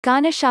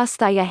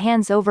Gonoshasthaya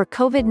hands over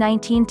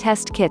COVID-19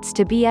 test kits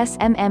to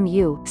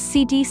BSMMU,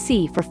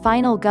 CDC for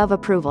final Gov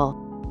approval.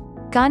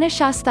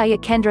 Gonoshasthaya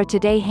Kendra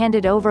today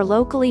handed over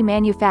locally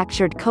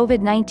manufactured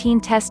COVID-19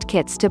 test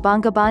kits to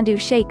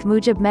Bangabandhu Sheikh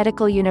Mujib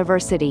Medical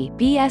University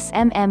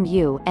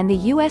 (BSMMU) and the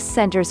U.S.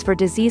 Centers for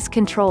Disease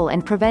Control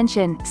and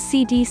Prevention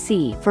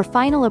 (CDC) for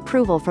final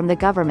approval from the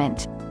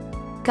government.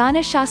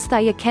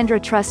 Gonoshasthaya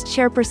Kendra Trust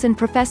Chairperson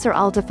Professor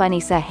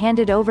Altafunnesa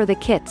handed over the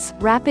kits,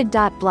 Rapid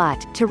Dot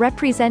Blot, to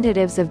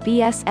representatives of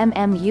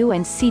BSMMU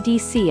and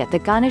CDC at the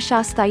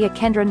Gonoshasthaya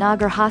Kendra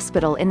Nagar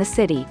Hospital in the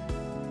city.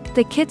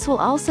 The kits will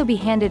also be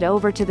handed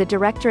over to the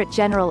Directorate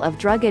General of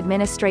Drug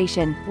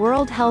Administration,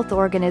 World Health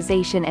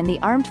Organization and the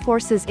Armed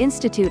Forces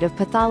Institute of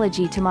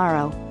Pathology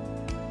tomorrow.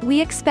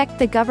 We expect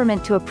the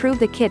government to approve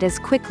the kit as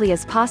quickly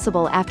as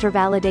possible after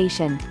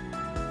validation.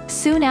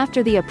 Soon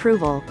after the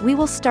approval, we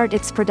will start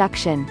its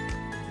production.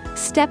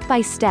 Step by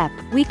step,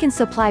 we can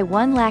supply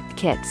 1 lakh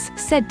kits,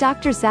 said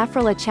Dr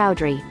Zafrullah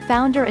Chowdhury,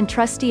 founder and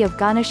trustee of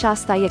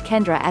Gonoshasthaya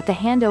Kendra at the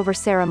handover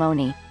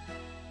ceremony.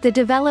 The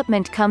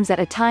development comes at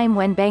a time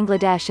when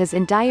Bangladesh is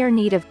in dire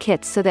need of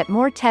kits so that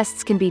more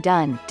tests can be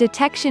done,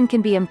 detection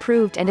can be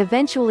improved and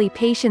eventually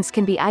patients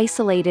can be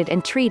isolated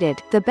and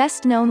treated, the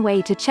best known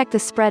way to check the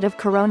spread of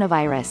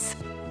coronavirus.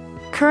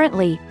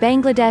 Currently,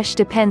 Bangladesh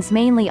depends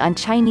mainly on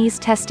Chinese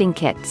testing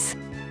kits.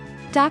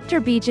 Dr.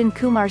 Bijan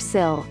Kumar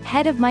Sil,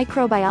 head of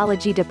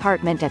microbiology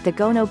department at the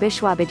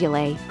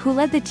Gonoshasthaya, who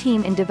led the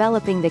team in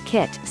developing the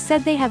kit,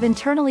 said they have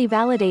internally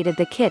validated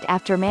the kit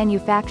after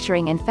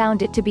manufacturing and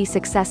found it to be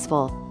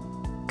successful.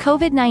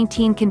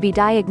 COVID-19 can be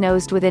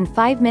diagnosed within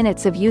 5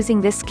 minutes of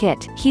using this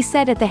kit, he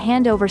said at the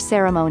handover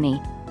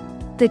ceremony.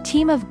 The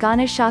team of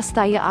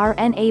Gonoshasthaya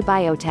RNA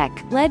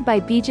Biotech, led by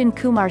Bijan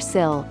Kumar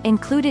Sil,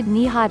 included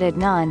Nihad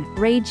Adnan,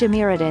 Ray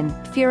Jamiruddin,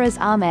 Firaz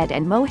Ahmed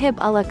and Mohib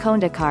Ullah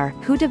Kondakar,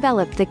 who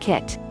developed the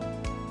kit.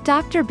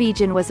 Dr.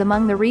 Bijan was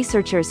among the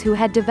researchers who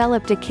had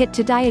developed a kit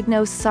to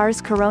diagnose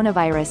SARS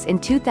coronavirus in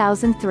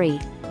 2003.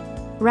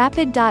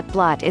 Rapid Dot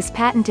Blot is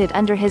patented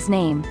under his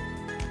name.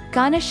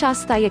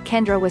 Gonoshasthaya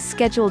Kendra was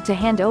scheduled to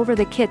hand over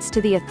the kits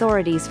to the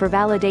authorities for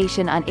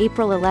validation on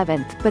April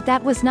 11, but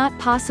that was not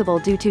possible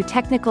due to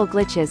technical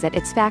glitches at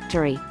its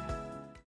factory.